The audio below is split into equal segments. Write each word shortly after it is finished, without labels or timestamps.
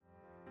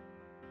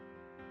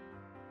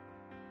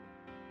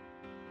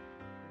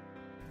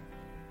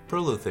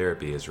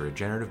Prolotherapy is a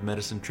regenerative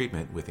medicine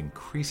treatment with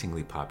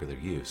increasingly popular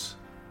use.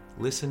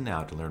 Listen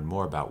now to learn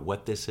more about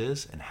what this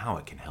is and how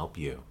it can help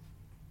you.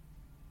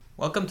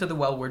 Welcome to the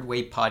Wellward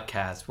Way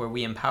Podcast, where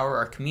we empower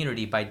our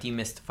community by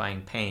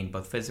demystifying pain,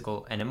 both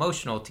physical and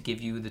emotional, to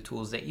give you the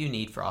tools that you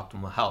need for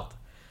optimal health.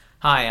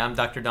 Hi, I'm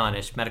Dr.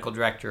 Danesh, Medical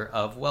Director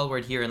of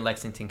Wellward here in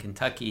Lexington,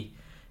 Kentucky,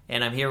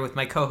 and I'm here with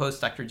my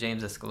co-host, Dr.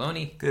 James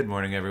Escaloni. Good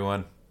morning,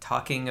 everyone.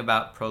 Talking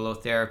about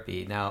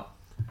prolotherapy. Now,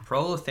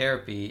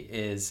 prolotherapy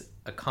is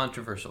a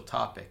controversial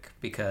topic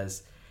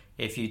because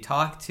if you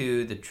talk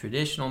to the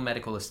traditional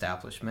medical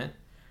establishment,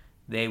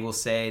 they will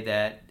say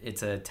that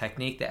it's a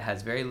technique that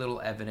has very little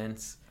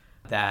evidence,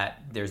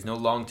 that there's no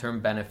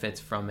long-term benefits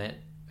from it,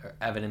 or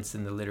evidence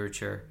in the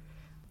literature,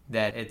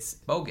 that it's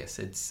bogus.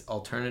 It's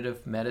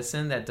alternative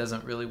medicine that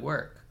doesn't really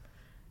work.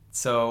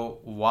 So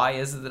why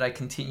is it that I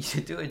continue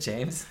to do it,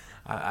 James?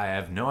 I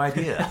have no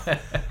idea.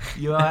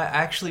 I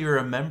actually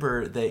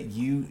remember that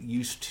you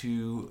used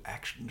to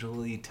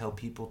actually tell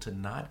people to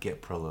not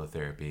get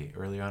prolotherapy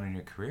early on in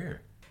your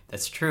career.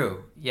 That's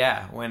true.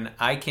 Yeah. When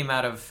I came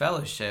out of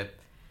fellowship,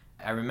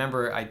 I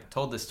remember I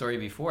told this story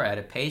before. I had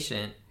a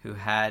patient who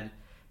had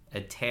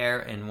a tear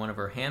in one of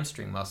her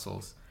hamstring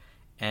muscles,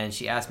 and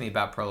she asked me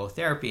about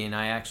prolotherapy, and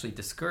I actually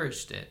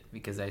discouraged it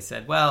because I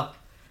said, well,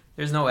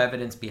 there's no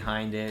evidence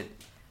behind it.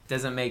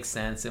 Doesn't make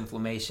sense.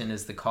 Inflammation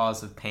is the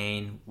cause of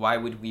pain. Why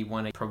would we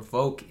want to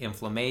provoke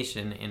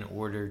inflammation in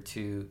order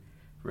to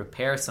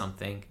repair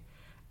something?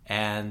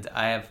 And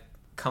I have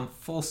come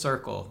full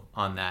circle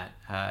on that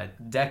a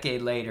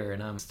decade later,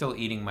 and I'm still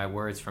eating my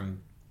words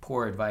from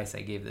poor advice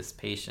I gave this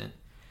patient.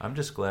 I'm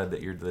just glad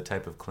that you're the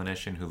type of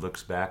clinician who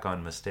looks back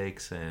on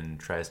mistakes and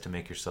tries to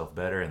make yourself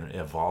better and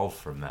evolve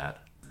from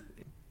that.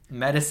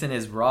 Medicine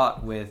is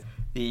wrought with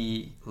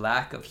the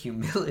lack of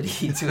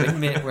humility to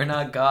admit we're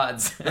not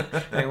gods.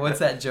 I mean, what's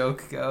that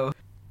joke go?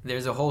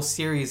 There's a whole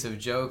series of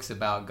jokes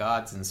about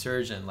gods and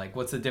surgeon. Like,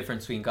 what's the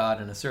difference between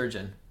God and a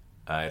surgeon?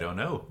 I don't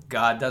know.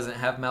 God doesn't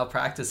have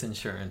malpractice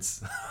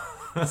insurance.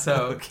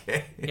 So,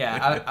 okay.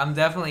 Yeah, I'm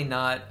definitely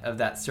not of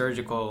that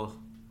surgical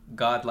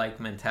godlike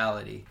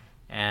mentality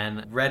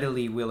and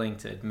readily willing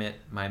to admit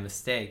my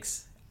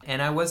mistakes.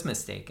 And I was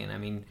mistaken. I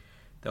mean,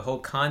 the whole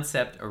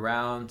concept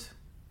around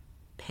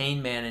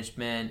pain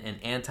management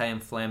and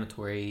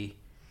anti-inflammatory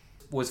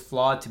was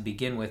flawed to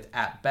begin with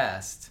at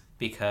best,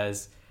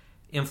 because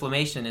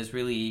inflammation is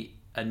really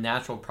a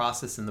natural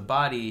process in the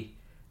body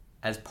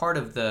as part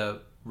of the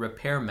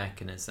repair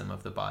mechanism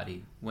of the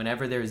body.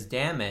 Whenever there's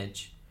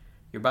damage,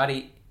 your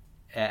body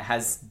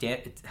has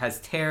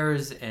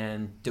tears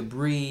and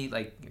debris.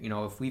 Like, you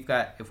know, if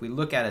we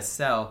look at a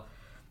cell,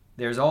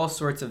 there's all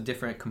sorts of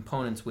different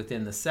components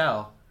within the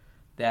cell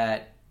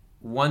that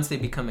once they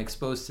become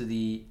exposed to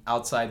the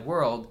outside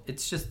world,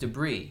 it's just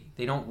debris.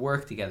 They don't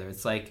work together.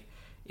 It's like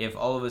if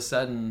all of a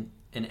sudden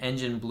an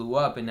engine blew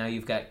up and now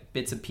you've got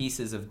bits and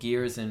pieces of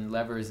gears and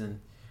levers and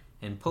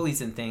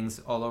pulleys and things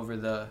all over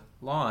the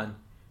lawn.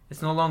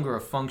 It's no longer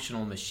a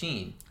functional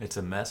machine. It's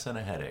a mess and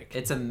a headache.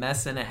 It's a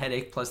mess and a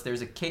headache, plus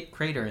there's a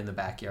crater in the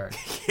backyard.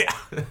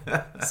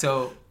 Yeah.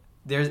 So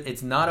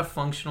it's not a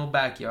functional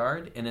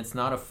backyard and it's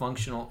not a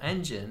functional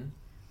engine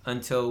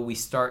until we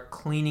start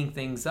cleaning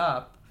things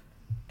up.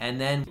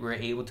 And then we're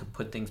able to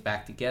put things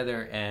back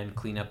together and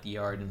clean up the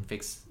yard and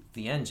fix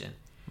the engine.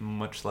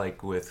 Much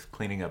like with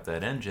cleaning up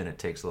that engine, it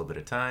takes a little bit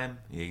of time.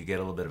 You get a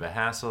little bit of a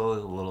hassle, a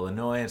little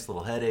annoyance, a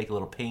little headache, a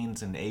little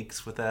pains and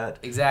aches with that.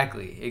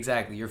 Exactly.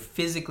 You're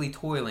physically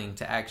toiling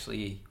to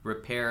actually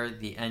repair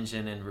the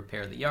engine and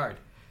repair the yard.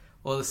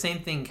 Well, the same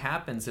thing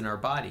happens in our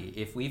body.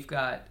 If we've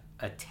got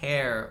a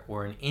tear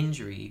or an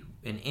injury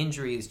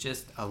is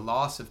just a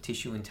loss of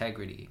tissue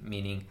integrity,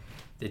 meaning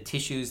the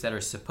tissues that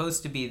are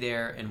supposed to be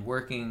there and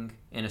working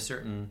in a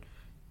certain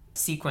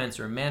sequence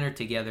or manner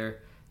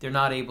together, they're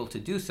not able to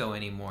do so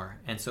anymore.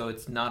 And so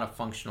it's not a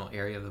functional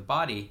area of the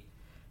body.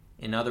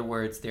 In other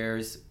words,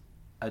 there's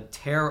a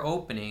tear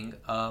opening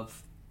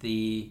of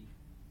the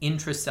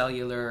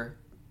intracellular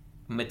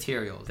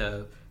material.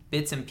 The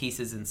bits and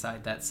pieces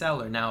inside that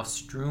cell are now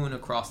strewn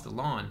across the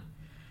lawn.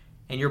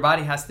 And your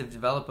body has to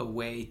develop a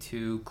way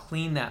to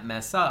clean that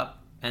mess up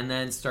and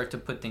then start to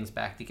put things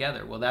back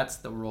together. Well, that's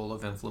the role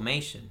of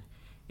inflammation.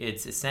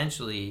 It's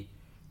essentially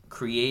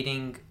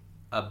creating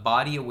a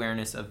body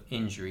awareness of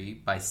injury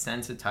by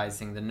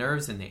sensitizing the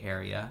nerves in the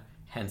area,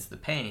 hence the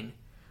pain,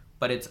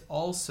 but it's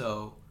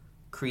also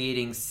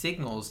creating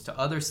signals to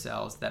other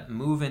cells that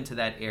move into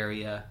that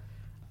area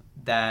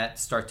that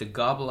start to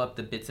gobble up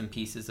the bits and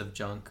pieces of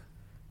junk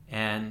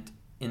and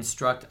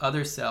instruct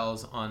other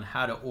cells on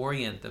how to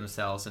orient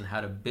themselves and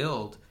how to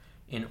build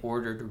in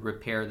order to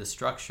repair the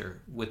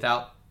structure.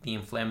 Without the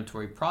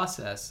inflammatory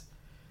process,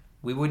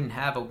 we wouldn't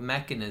have a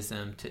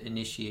mechanism to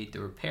initiate the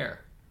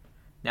repair.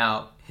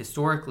 Now,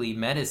 historically,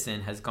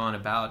 medicine has gone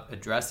about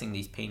addressing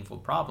these painful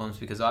problems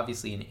because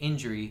obviously an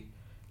injury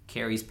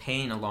carries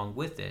pain along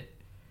with it.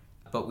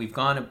 But we've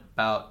gone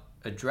about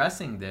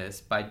addressing this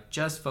by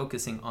just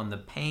focusing on the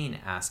pain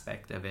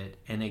aspect of it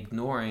and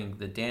ignoring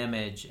the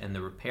damage and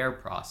the repair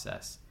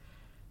process.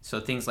 So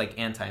things like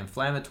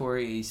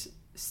anti-inflammatories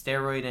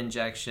steroid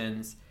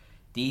injections,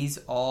 these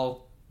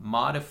all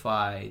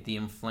modify the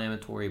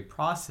inflammatory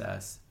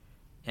process,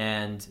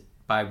 and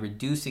by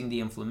reducing the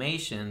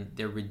inflammation,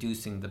 they're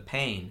reducing the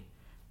pain,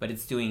 but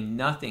it's doing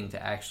nothing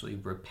to actually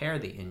repair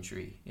the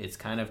injury. It's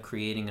kind of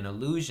creating an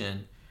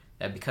illusion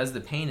that because the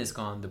pain is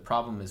gone, the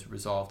problem is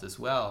resolved as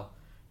well,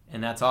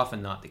 and that's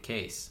often not the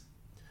case.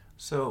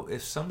 So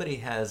if somebody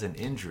has an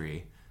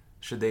injury,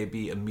 should they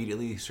be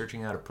immediately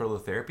searching out a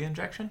prolotherapy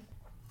injection?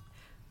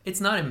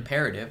 It's not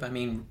imperative. I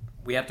mean,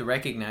 we have to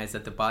recognize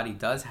that the body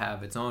does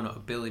have its own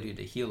ability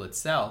to heal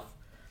itself.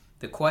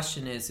 The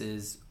question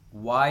is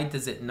why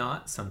does it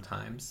not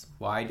sometimes?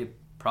 Why do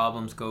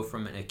problems go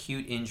from an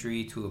acute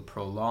injury to a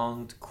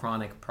prolonged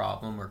chronic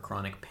problem or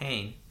chronic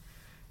pain?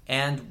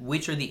 And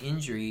which are the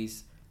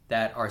injuries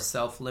that are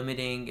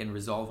self-limiting and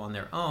resolve on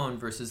their own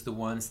versus the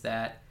ones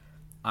that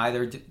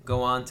either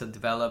go on to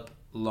develop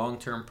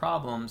long-term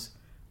problems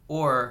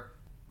or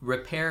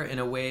repair in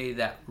a way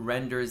that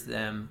renders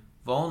them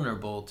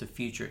vulnerable to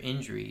future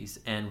injuries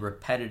and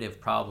repetitive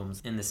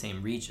problems in the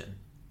same region.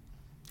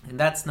 And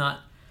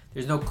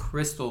there's no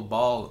crystal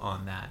ball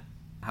on that.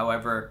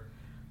 However,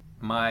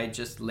 my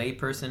just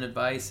layperson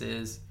advice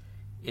is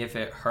if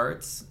it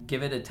hurts,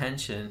 give it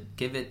attention,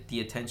 give it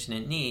the attention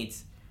it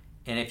needs.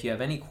 And if you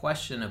have any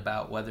question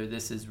about whether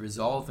this is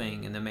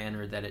resolving in the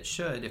manner that it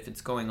should, if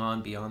it's going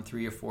on beyond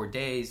 3 or 4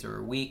 days or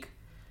a week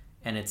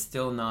and it's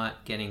still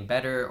not getting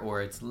better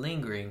or it's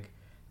lingering,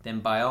 then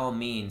by all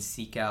means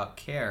seek out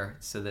care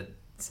so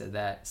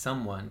that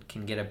someone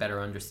can get a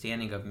better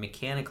understanding of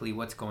mechanically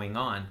what's going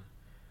on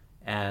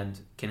and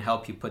can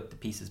help you put the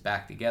pieces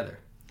back together.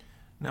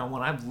 Now,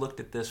 when I've looked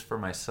at this for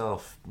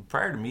myself,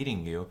 prior to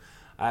meeting you,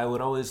 I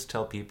would always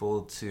tell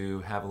people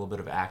to have a little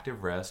bit of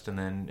active rest, and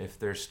then if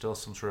there's still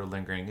some sort of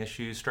lingering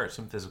issues, start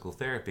some physical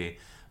therapy.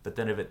 But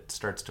then if it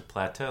starts to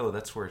plateau,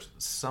 that's where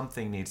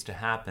something needs to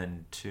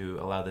happen to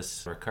allow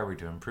this recovery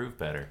to improve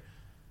better.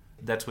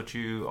 That's what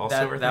you also are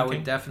thinking? That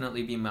would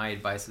definitely be my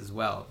advice as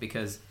well,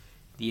 because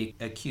the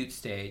acute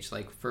stage,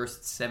 like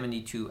first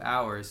 72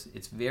 hours,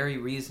 it's very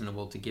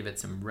reasonable to give it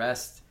some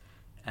rest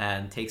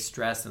and take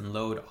stress and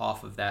load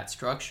off of that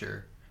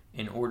structure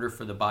in order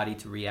for the body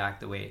to react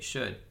the way it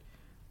should.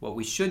 What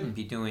we shouldn't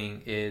be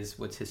doing is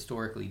what's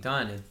historically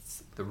done.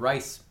 It's the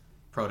RICE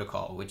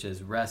protocol, which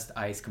is rest,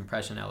 ice,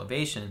 compression,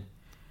 elevation.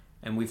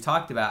 And we've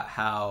talked about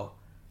how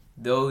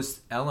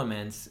those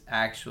elements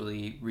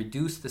actually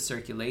reduce the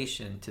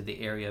circulation to the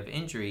area of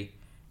injury.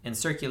 And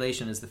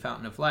circulation is the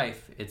fountain of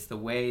life. It's the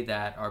way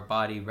that our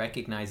body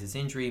recognizes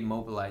injury,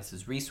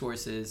 mobilizes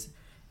resources,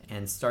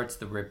 and starts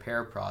the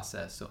repair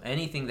process. So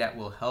anything that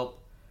will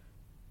help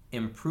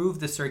improve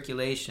the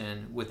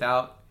circulation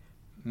without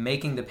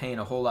making the pain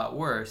a whole lot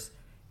worse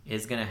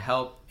is going to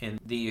help in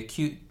the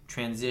acute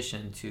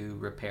transition to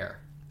repair.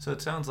 So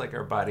it sounds like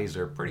our bodies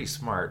are pretty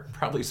smart,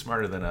 probably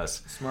smarter than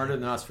us. Smarter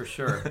than us for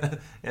sure.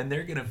 And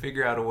they're going to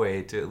figure out a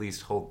way to at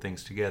least hold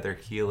things together,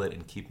 heal it,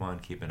 and keep on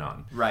keeping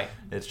on. Right.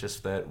 It's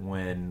just that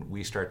when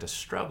we start to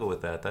struggle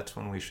with that, that's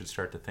when we should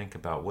start to think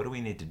about what do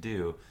we need to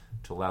do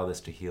to allow this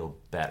to heal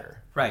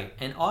better. Right.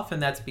 And often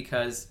that's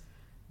because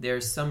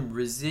there's some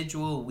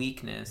residual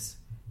weakness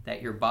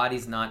that your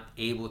body's not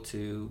able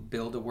to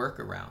build a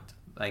workaround.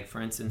 Like,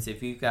 for instance,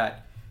 if you've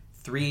got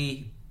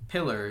 3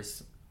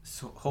 pillars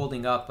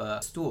holding up a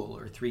stool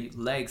or 3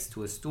 legs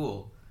to a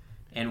stool,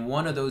 and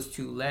one of those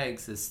 2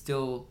 legs is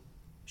still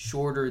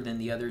shorter than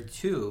the other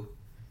 2,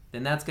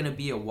 then that's going to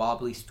be a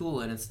wobbly stool,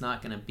 and it's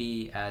not going to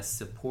be as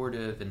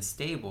supportive and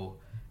stable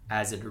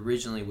as it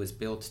originally was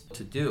built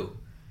to do.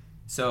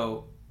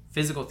 So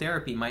physical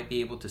therapy might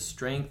be able to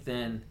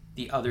strengthen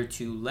the other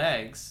 2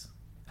 legs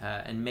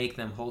and make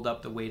them hold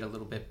up the weight a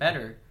little bit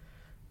better.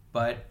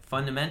 But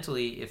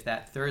fundamentally, if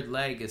that 3rd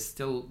leg is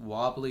still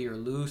wobbly or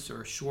loose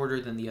or shorter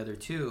than the other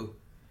 2,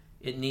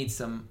 it needs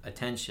some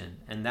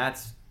attention. And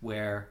that's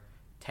where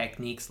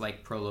techniques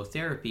like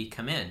prolotherapy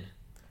come in.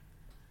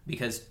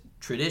 Because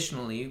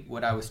traditionally,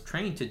 what I was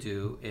trained to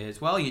do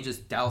is, well, you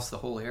just douse the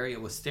whole area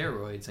with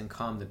steroids and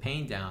calm the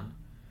pain down.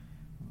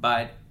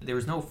 But there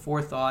was no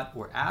forethought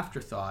or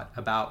afterthought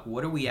about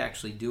what are we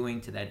actually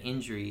doing to that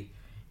injury.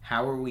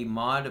 How are we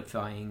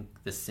modifying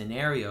the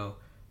scenario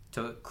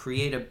to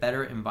create a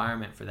better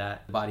environment for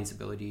that body's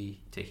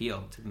ability to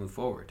heal, to move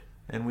forward?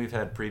 And we've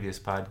had previous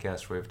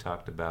podcasts where we've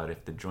talked about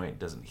if the joint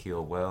doesn't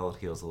heal well, it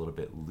heals a little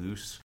bit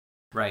loose.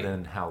 Right.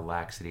 Then how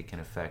laxity can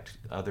affect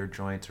other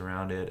joints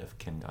around it, it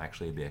can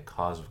actually be a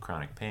cause of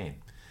chronic pain.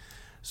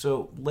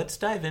 So let's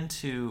dive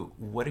into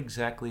what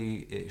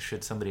exactly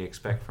should somebody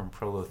expect from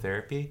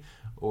prolotherapy,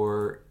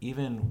 or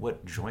even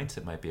what joints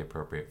it might be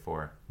appropriate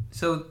for.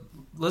 So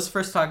let's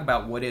first talk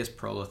about what is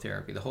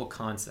prolotherapy, the whole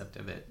concept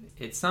of it.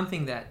 It's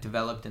something that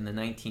developed in the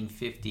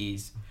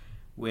 1950s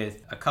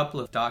with a couple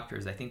of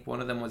doctors. I think one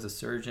of them was a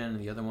surgeon, and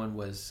the other one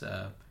was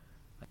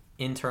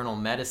internal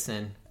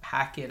medicine.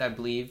 Hackett, I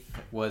believe,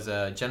 was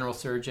a general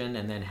surgeon,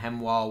 and then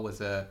Hemwall was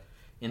a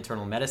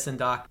internal medicine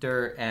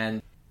doctor.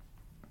 And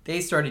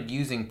They started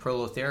using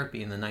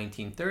prolotherapy in the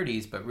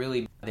 1930s, but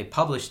really they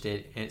published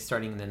it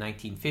starting in the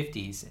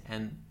 1950s.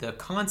 And the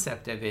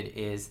concept of it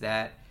is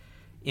that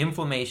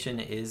inflammation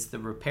is the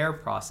repair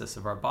process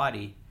of our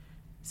body.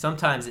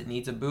 Sometimes it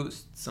needs a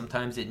boost.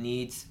 Sometimes it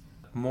needs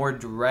more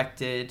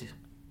directed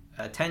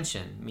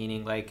attention,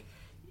 meaning like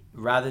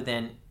rather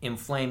than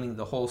inflaming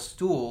the whole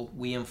stool,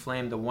 we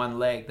inflame the one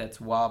leg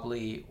that's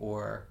wobbly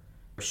or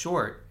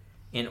short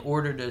in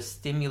order to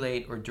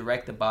stimulate or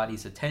direct the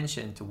body's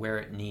attention to where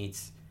it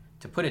needs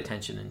to put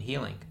attention in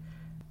healing.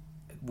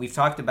 We've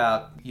talked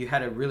about, you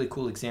had a really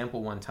cool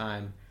example one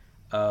time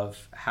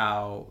of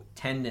how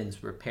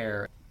tendons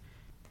repair.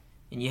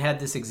 And you had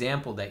this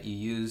example that you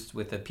used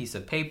with a piece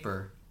of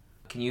paper.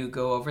 Can you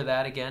go over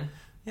that again?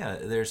 Yeah,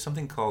 there's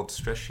something called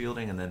stress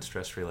shielding and then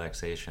stress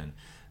relaxation.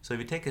 So if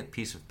you take a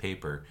piece of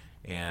paper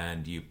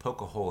and you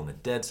poke a hole in the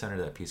dead center of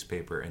that piece of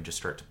paper and just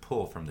start to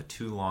pull from the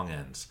two long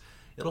ends,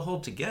 it'll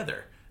hold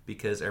together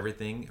because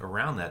everything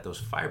around that, those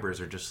fibers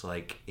are just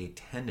like a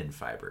tendon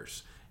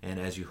fibers. And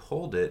as you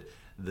hold it,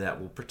 that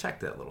will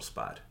protect that little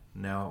spot.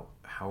 Now,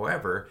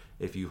 however,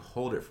 if you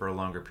hold it for a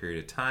longer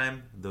period of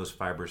time, those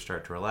fibers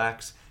start to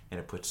relax and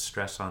it puts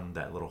stress on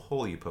that little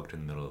hole you poked in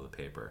the middle of the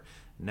paper.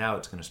 Now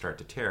it's going to start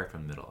to tear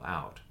from the middle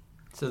out.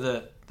 So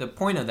the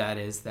point of that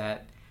is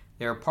that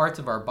there are parts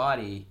of our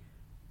body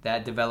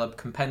that develop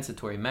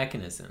compensatory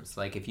mechanisms.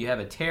 Like if you have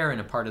a tear in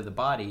a part of the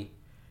body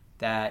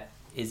that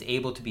is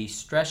able to be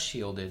stress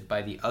shielded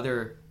by the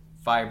other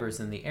fibers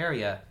in the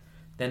area,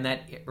 then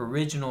that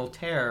original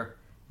tear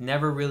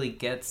never really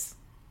gets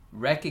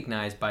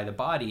recognized by the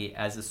body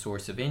as a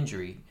source of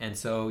injury. And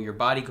so your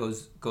body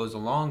goes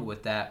along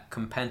with that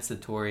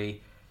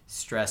compensatory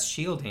stress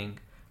shielding,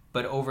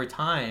 but over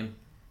time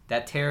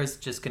that tear is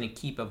just going to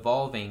keep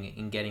evolving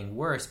and getting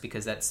worse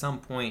because at some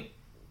point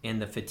in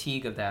the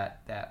fatigue of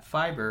that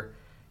fiber,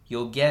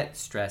 you'll get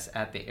stress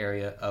at the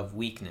area of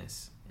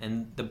weakness.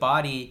 And the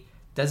body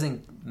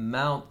doesn't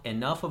mount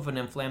enough of an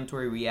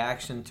inflammatory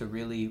reaction to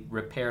really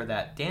repair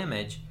that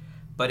damage,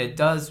 but it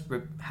does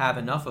have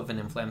enough of an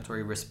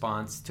inflammatory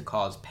response to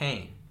cause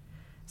pain.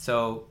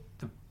 So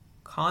the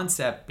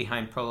concept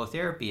behind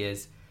prolotherapy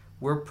is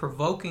we're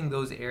provoking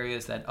those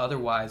areas that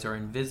otherwise are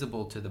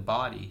invisible to the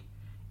body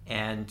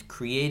and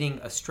creating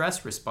a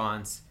stress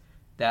response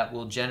that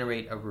will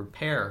generate a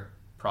repair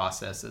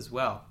process as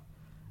well.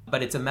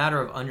 But it's a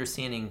matter of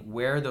understanding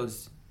where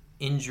those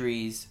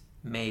injuries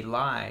may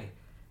lie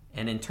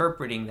and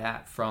interpreting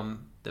that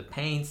from the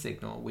pain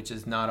signal, which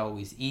is not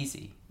always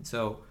easy.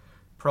 So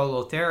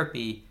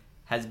prolotherapy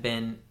has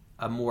been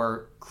a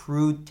more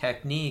crude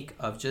technique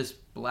of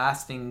just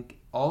blasting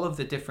all of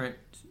the different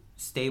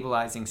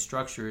stabilizing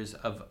structures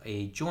of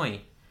a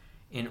joint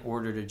in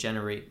order to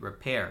generate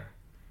repair.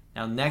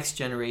 Now, next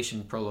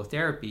generation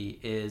prolotherapy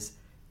is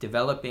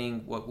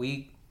developing what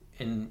we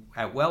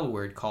at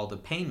Wellward call the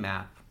pain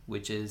map,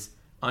 which is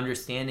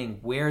understanding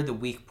where the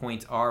weak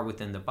points are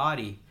within the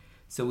body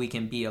so we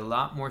can be a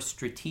lot more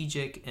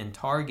strategic and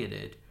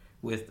targeted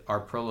with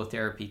our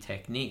prolotherapy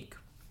technique.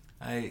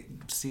 I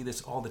see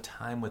this all the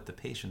time with the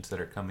patients that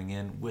are coming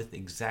in with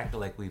exactly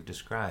like we've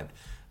described.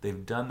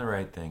 They've done the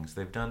right things.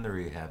 They've done the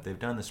rehab. They've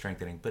done the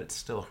strengthening, but it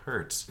still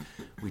hurts.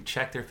 We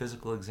check their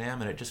physical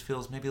exam, and it just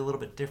feels maybe a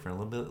little bit different,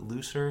 a little bit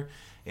looser,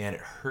 and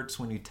it hurts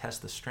when you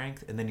test the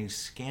strength, and then you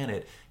scan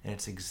it, and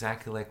it's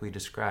exactly like we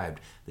described.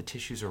 The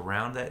tissues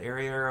around that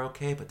area are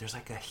okay, but there's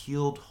like a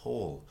healed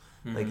hole.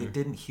 Mm-hmm. Like it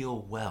didn't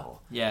heal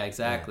well. Yeah,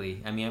 exactly.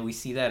 Yeah. I mean, we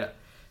see that.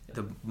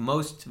 The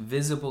most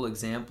visible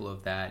example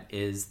of that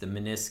is the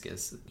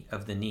meniscus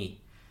of the knee.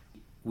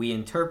 We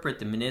interpret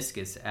the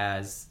meniscus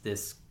as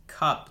this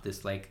cup,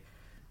 this like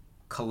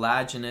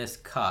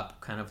collagenous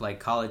cup, kind of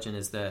like collagen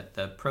is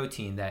the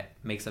protein that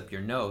makes up your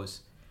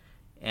nose.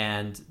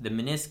 And the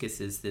meniscus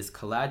is this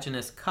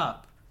collagenous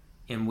cup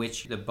in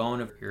which the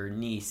bone of your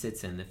knee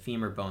sits in, the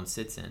femur bone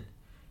sits in.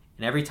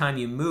 And every time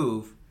you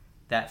move,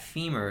 that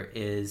femur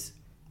is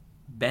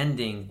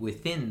bending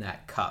within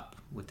that cup,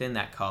 within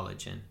that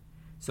collagen.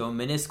 So a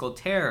meniscal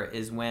tear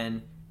is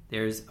when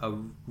there's a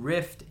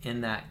rift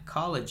in that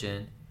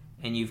collagen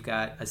and you've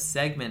got a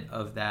segment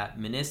of that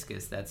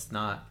meniscus that's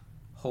not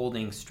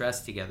holding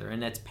stress together,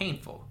 and that's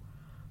painful.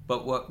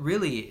 But what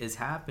really is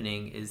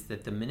happening is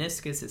that the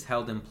meniscus is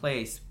held in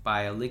place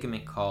by a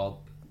ligament called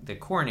the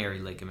coronary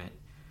ligament,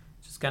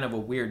 which is kind of a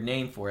weird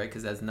name for it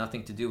because it has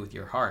nothing to do with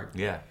your heart.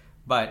 Yeah.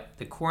 But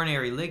the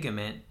coronary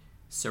ligament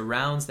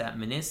surrounds that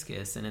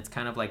meniscus, and it's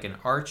kind of like an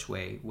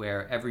archway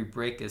where every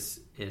brick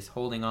is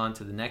holding on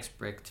to the next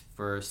brick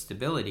for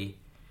stability.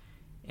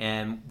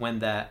 And when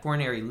that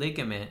coronary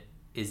ligament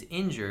is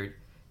injured,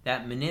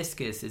 that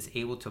meniscus is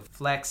able to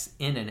flex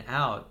in and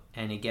out,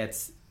 and it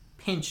gets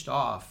pinched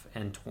off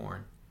and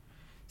torn.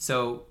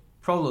 So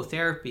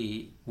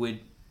prolotherapy would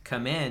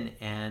come in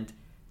and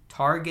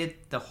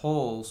target the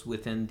holes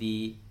within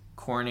the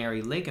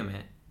coronary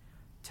ligament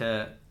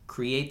to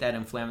create that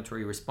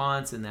inflammatory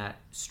response and that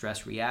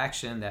stress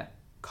reaction that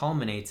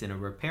culminates in a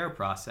repair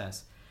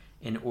process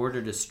in order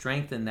to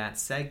strengthen that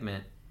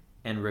segment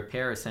and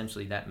repair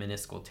essentially that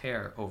meniscal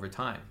tear over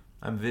time.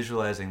 I'm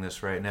visualizing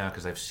this right now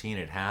because I've seen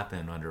it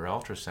happen under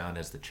ultrasound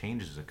as the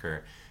changes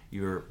occur.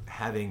 You're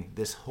having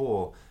this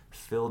hole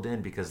filled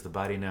in because the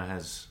body now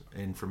has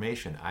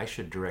information. I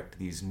should direct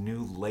these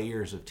new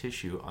layers of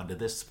tissue onto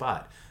this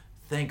spot.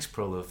 Thanks,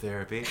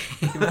 prolotherapy.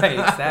 Right,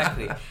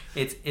 exactly.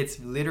 It's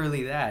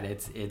literally that.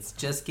 It's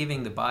just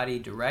giving the body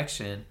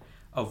direction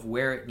of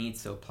where it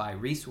needs to apply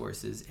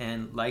resources.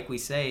 And like we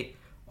say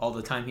all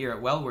the time here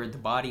at Wellward, the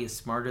body is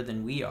smarter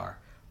than we are.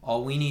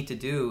 All we need to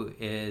do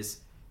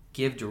is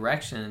give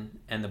direction,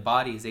 and the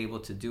body is able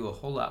to do a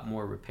whole lot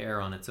more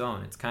repair on its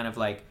own. It's kind of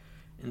like,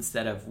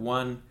 instead of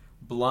one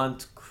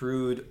blunt,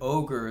 crude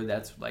ogre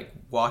that's like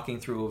walking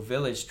through a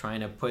village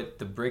trying to put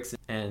the bricks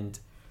and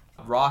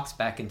rocks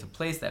back into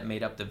place that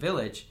made up the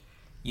village,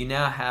 you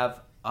now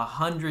have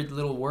 100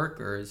 little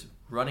workers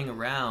running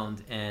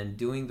around and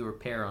doing the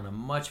repair on a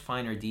much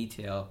finer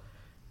detail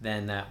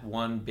than that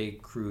one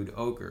big crude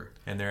ogre.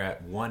 And they're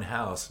at one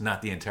house,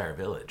 not the entire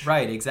village.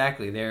 Right,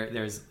 exactly.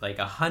 There's like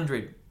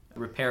 100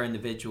 repair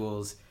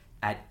individuals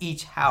at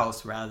each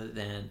house rather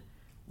than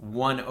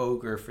one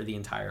ogre for the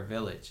entire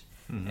village.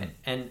 Mm-hmm.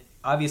 And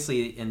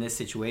obviously in this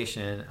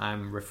situation,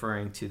 I'm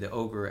referring to the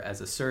ogre as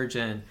a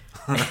surgeon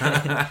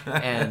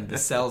and the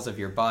cells of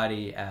your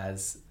body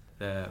as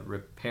the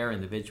repair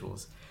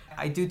individuals.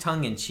 I do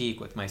tongue-in-cheek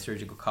with my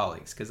surgical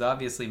colleagues because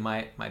obviously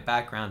my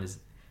background is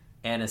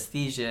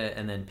anesthesia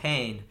and then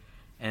pain,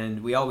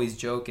 and we always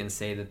joke and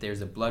say that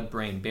there's a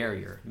blood-brain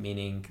barrier,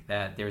 meaning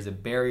that there's a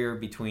barrier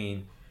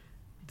between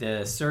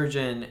the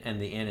surgeon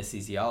and the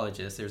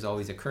anesthesiologist. There's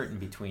always a curtain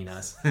between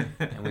us,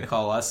 and we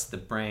call us the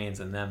brains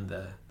and them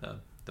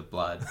the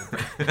blood.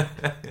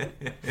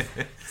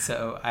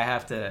 So I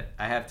have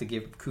to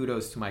give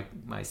kudos to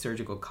my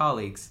surgical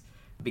colleagues,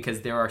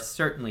 because there are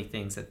certainly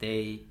things that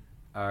they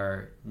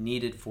are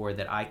needed for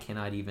that I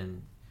cannot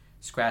even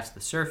scratch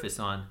the surface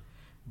on.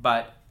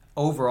 But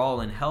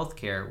overall in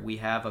healthcare, we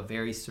have a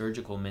very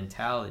surgical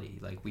mentality.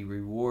 Like, we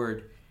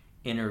reward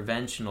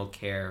interventional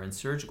care and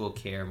surgical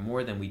care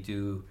more than we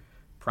do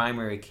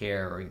primary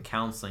care or in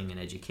counseling and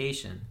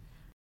education.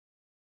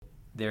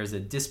 There's a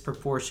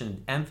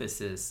disproportionate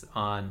emphasis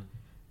on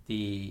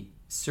the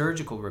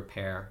surgical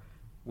repair,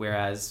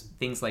 whereas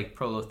things like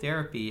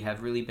prolotherapy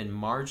have really been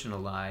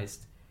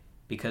marginalized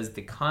because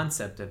the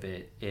concept of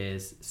it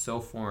is so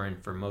foreign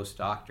for most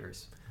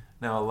doctors.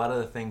 Now, a lot of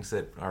the things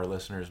that our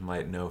listeners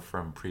might know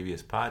from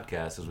previous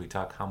podcasts is we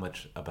talk how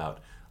much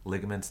about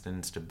ligaments and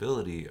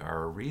instability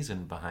are a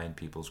reason behind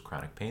people's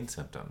chronic pain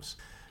symptoms.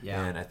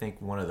 Yeah. And I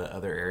think one of the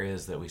other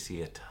areas that we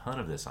see a ton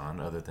of this on,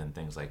 other than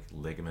things like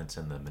ligaments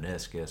in the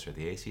meniscus or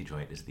the AC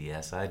joint, is the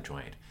SI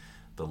joint.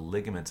 The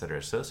ligaments that are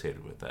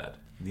associated with that.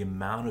 The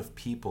amount of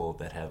people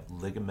that have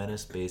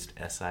ligamentous-based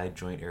SI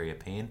joint area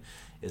pain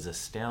is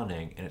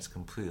astounding, and it's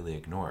completely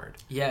ignored.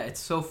 Yeah, it's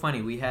so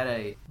funny. We had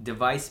a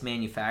device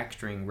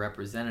manufacturing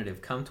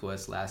representative come to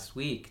us last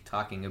week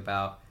talking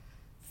about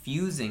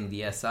fusing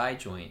the SI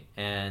joint,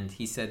 and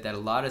he said that a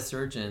lot of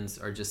surgeons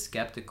are just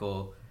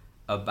skeptical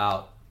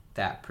about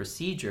that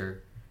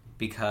procedure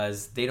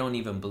because they don't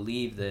even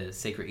believe the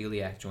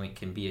sacroiliac joint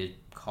can be a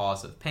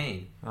cause of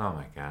pain. Oh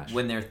my gosh.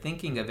 When they're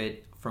thinking of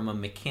it from a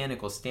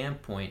mechanical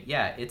standpoint,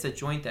 yeah, it's a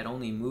joint that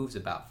only moves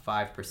about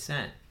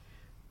 5%,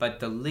 but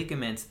the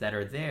ligaments that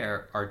are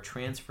there are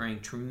transferring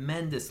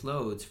tremendous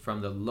loads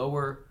from the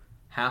lower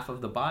half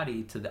of the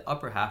body to the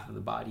upper half of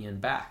the body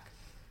and back.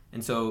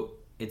 And so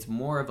it's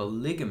more of a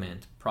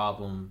ligament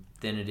problem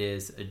than it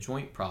is a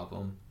joint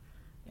problem.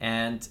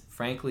 And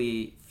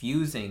frankly,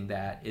 fusing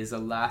that is a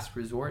last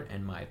resort,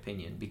 in my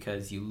opinion,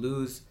 because you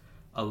lose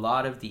a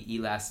lot of the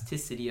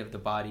elasticity of the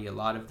body, a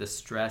lot of the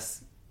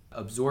stress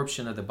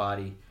absorption of the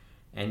body,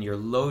 and you're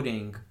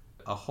loading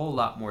a whole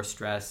lot more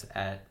stress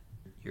at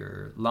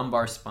your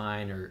lumbar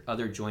spine or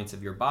other joints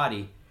of your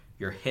body,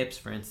 your hips,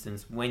 for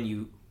instance,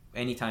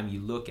 anytime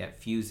you look at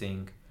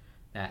fusing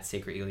that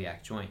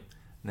sacroiliac joint.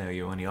 Now,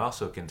 when you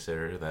also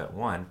consider that,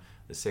 one,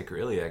 the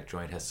sacroiliac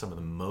joint has some of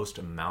the most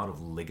amount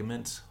of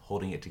ligaments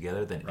holding it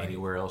together than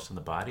anywhere else in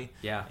the body.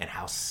 Yeah. And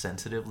how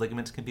sensitive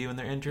ligaments can be when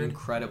they're injured.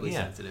 Incredibly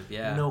sensitive,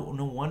 yeah. No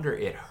wonder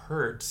it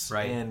hurts.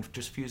 Right. And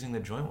just fusing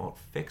the joint won't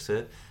fix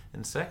it.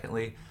 And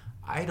secondly,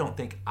 I don't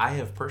think I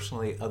have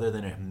personally, other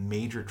than a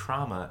major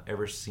trauma,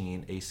 ever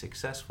seen a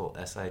successful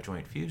SI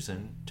joint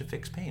fusion to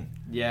fix pain.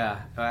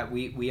 Yeah,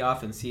 we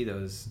often see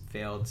those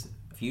failed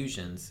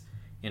fusions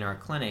in our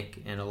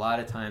clinic, and a lot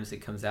of times it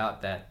comes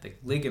out that the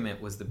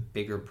ligament was the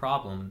bigger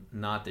problem,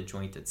 not the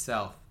joint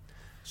itself.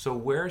 So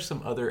where are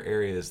some other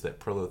areas that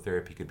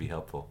prolotherapy could be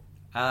helpful?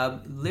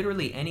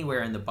 Literally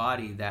anywhere in the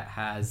body that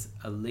has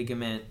a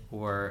ligament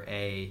or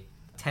a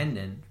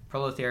tendon,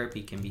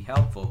 prolotherapy can be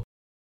helpful.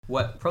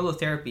 What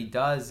prolotherapy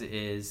does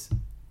is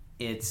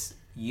it's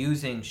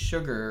using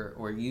sugar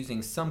or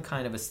using some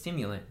kind of a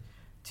stimulant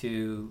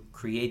to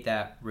create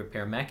that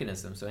repair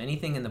mechanism. So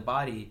anything in the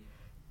body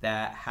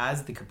that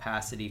has the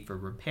capacity for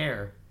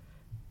repair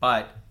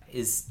but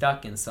is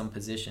stuck in some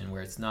position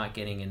where it's not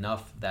getting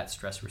enough of that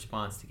stress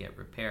response to get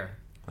repair.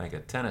 Like a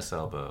tennis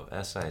elbow,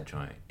 SI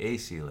joint,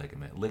 AC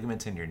ligament,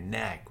 ligaments in your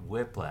neck,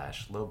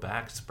 whiplash, low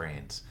back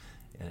sprains.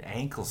 and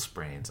ankle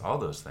sprains, all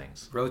those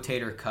things.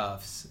 Rotator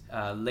cuffs,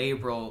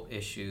 labral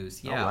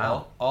issues. Yeah, Oh,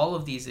 wow. all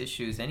of these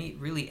issues,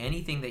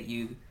 anything that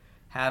you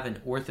have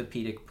an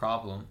orthopedic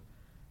problem,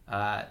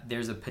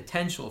 there's a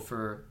potential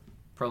for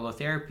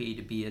prolotherapy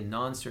to be a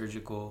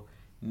non-surgical,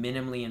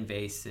 minimally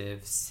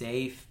invasive,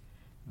 safe,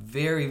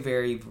 very,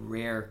 very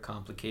rare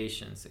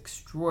complications,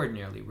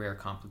 extraordinarily rare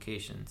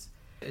complications.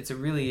 It's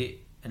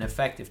an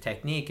effective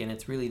technique, and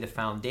it's really the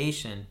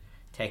foundation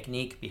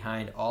technique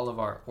behind all of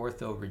our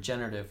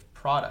ortho-regenerative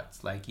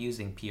products, like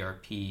using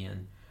PRP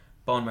and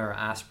bone marrow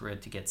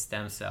aspirate to get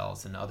stem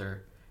cells and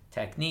other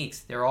techniques.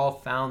 They're all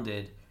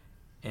founded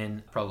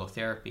in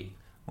prolotherapy.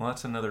 Well,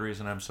 that's another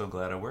reason I'm so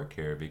glad I work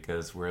here,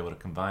 because we're able to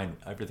combine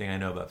everything I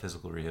know about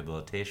physical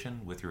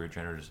rehabilitation with your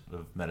regenerative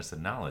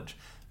medicine knowledge.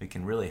 We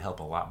can really help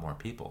a lot more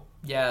people.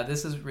 Yeah,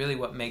 this is really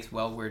what makes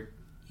Wellward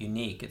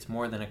unique. It's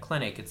more than a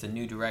clinic. It's a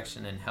new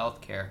direction in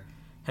healthcare,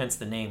 hence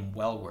the name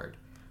Wellward.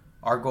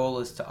 Our goal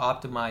is to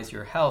optimize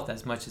your health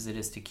as much as it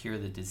is to cure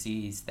the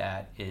disease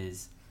that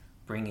is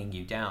bringing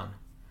you down.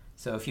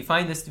 So if you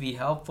find this to be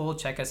helpful,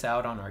 check us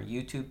out on our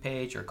YouTube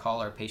page or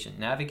call our patient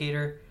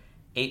navigator,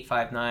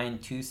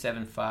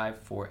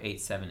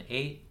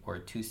 859-275-4878 or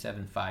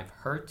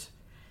 275-HURT,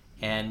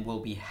 and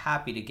we'll be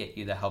happy to get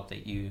you the help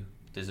that you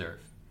deserve.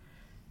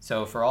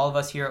 So for all of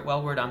us here at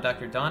Wellward, I'm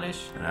Dr.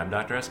 Danesh. And I'm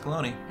Dr.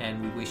 Escaloni.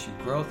 And we wish you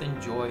growth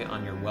and joy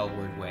on your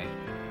Wellward Way.